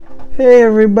Hey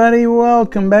everybody,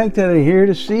 welcome back to the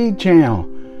Hear2See channel.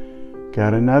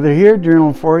 Got another Hear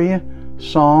Journal for you.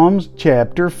 Psalms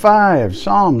chapter 5.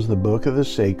 Psalms, the book of the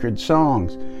sacred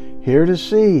songs.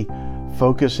 Hear2See,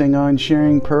 focusing on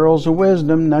sharing pearls of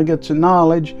wisdom, nuggets of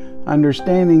knowledge,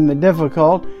 understanding the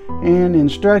difficult, and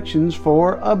instructions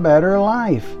for a better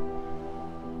life.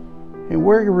 And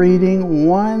we're reading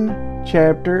one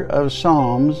chapter of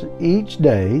Psalms each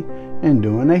day and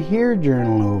doing a Hear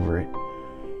Journal over it.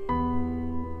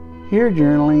 Hear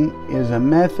journaling is a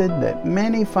method that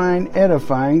many find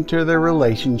edifying to their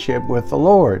relationship with the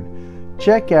Lord.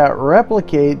 Check out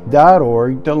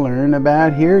replicate.org to learn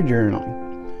about Hear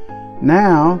journaling.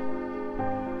 Now,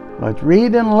 let's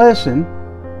read and listen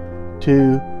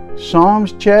to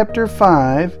Psalms chapter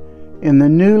 5 in the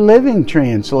New Living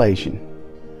Translation.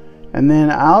 And then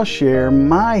I'll share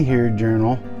my Hear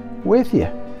journal with you.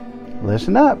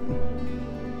 Listen up.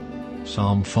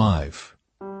 Psalm 5.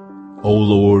 O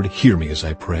Lord, hear me as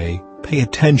I pray. Pay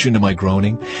attention to my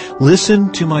groaning.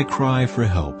 Listen to my cry for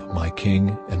help, my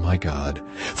King and my God.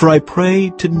 For I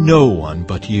pray to no one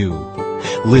but you.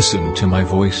 Listen to my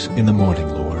voice in the morning,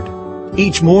 Lord.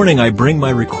 Each morning I bring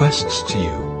my requests to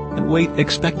you and wait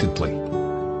expectantly.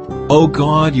 O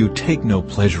God, you take no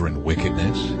pleasure in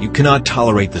wickedness. You cannot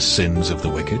tolerate the sins of the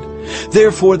wicked.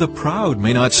 Therefore the proud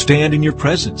may not stand in your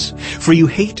presence, for you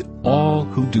hate all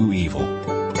who do evil.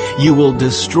 You will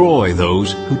destroy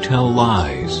those who tell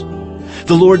lies.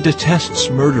 The Lord detests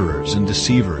murderers and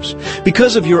deceivers.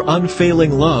 Because of your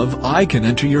unfailing love, I can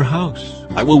enter your house.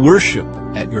 I will worship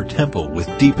at your temple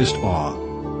with deepest awe.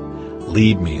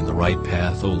 Lead me in the right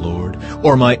path, O Lord,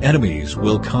 or my enemies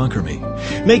will conquer me.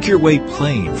 Make your way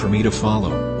plain for me to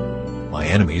follow. My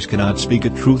enemies cannot speak a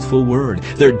truthful word.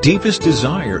 Their deepest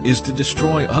desire is to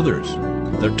destroy others.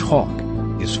 Their talk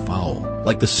is foul,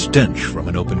 like the stench from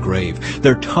an open grave.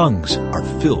 Their tongues are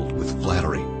filled with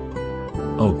flattery.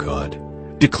 O God,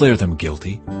 declare them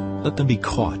guilty. Let them be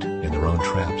caught in their own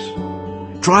traps.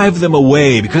 Drive them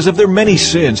away because of their many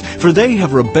sins, for they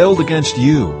have rebelled against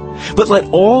you. But let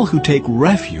all who take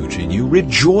refuge in you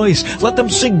rejoice. Let them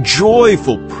sing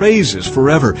joyful praises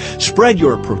forever. Spread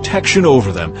your protection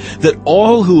over them, that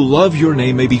all who love your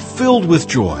name may be filled with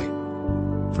joy.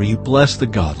 For you bless the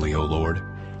godly, O Lord.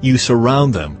 You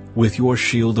surround them with your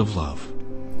shield of love.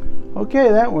 Okay,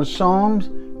 that was Psalms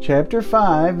chapter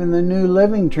 5 in the New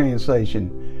Living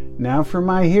Translation. Now for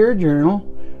my Hear Journal.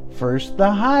 First,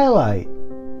 the highlight.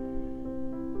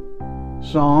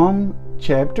 Psalm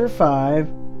chapter 5,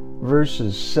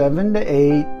 verses 7 to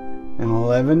 8 and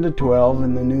 11 to 12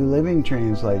 in the New Living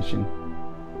Translation.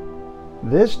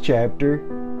 This chapter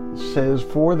says,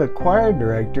 for the choir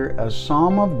director, a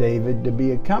psalm of David to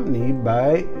be accompanied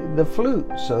by the flute.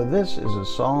 So this is a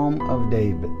psalm of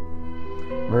David.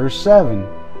 Verse 7,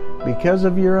 because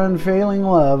of your unfailing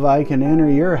love, I can enter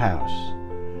your house.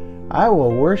 I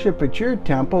will worship at your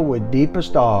temple with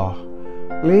deepest awe.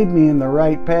 Lead me in the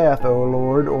right path, O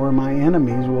Lord, or my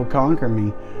enemies will conquer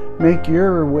me. Make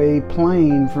your way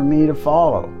plain for me to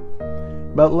follow.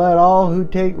 But let all who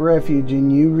take refuge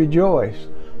in you rejoice.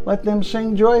 Let them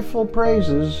sing joyful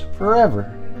praises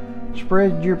forever.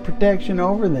 Spread your protection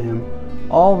over them.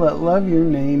 All that love your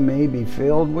name may be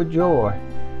filled with joy.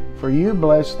 For you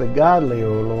bless the godly,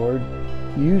 O Lord.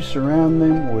 You surround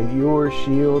them with your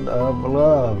shield of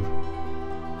love.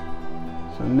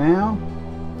 So now,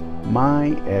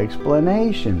 my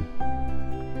explanation.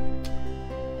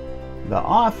 The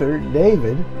author,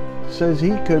 David, says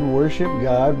he could worship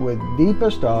God with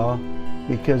deepest awe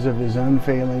because of his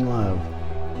unfailing love.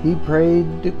 He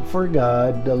prayed for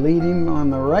God to lead him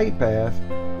on the right path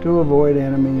to avoid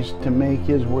enemies, to make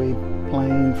his way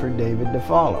plain for David to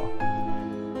follow.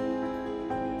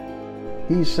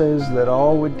 He says that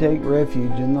all would take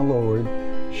refuge in the Lord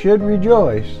should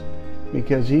rejoice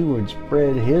because he would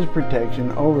spread his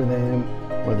protection over them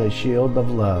with a shield of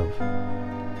love.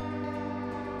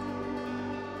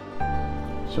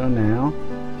 So now,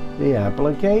 the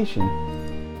application.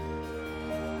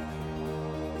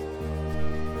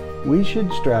 We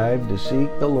should strive to seek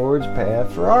the Lord's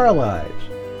path for our lives,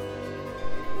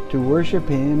 to worship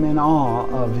Him in awe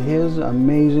of His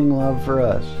amazing love for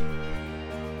us.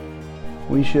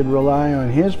 We should rely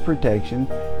on His protection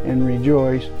and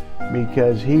rejoice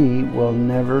because He will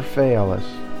never fail us.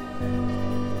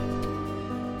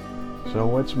 So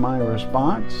what's my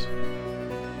response?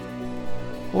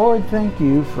 Lord, thank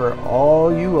you for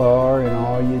all you are and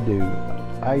all you do.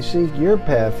 I seek your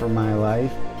path for my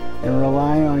life and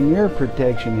rely on your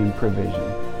protection and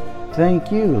provision.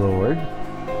 Thank you, Lord.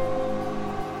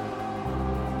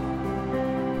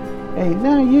 Hey,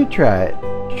 now you try it.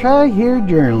 Try Hear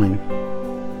journaling.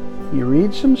 you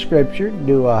read some scripture,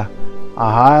 do a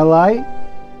highlight,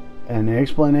 an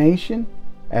explanation,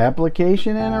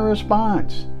 application, and a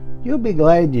response. You'll be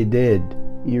glad you did.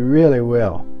 You really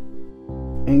will.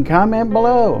 And comment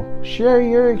below. Share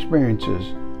your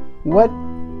experiences. What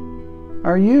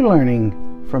are you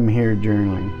learning from Hear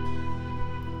Journaling?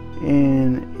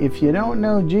 And if you don't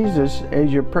know Jesus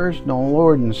as your personal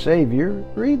Lord and Savior,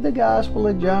 read the Gospel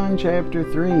of John chapter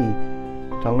 3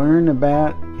 to learn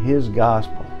about His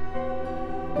gospel.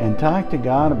 And talk to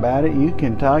God about it. You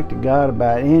can talk to God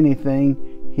about anything.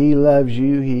 He loves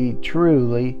you. He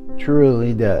truly,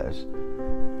 truly does.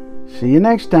 See you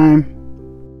next time.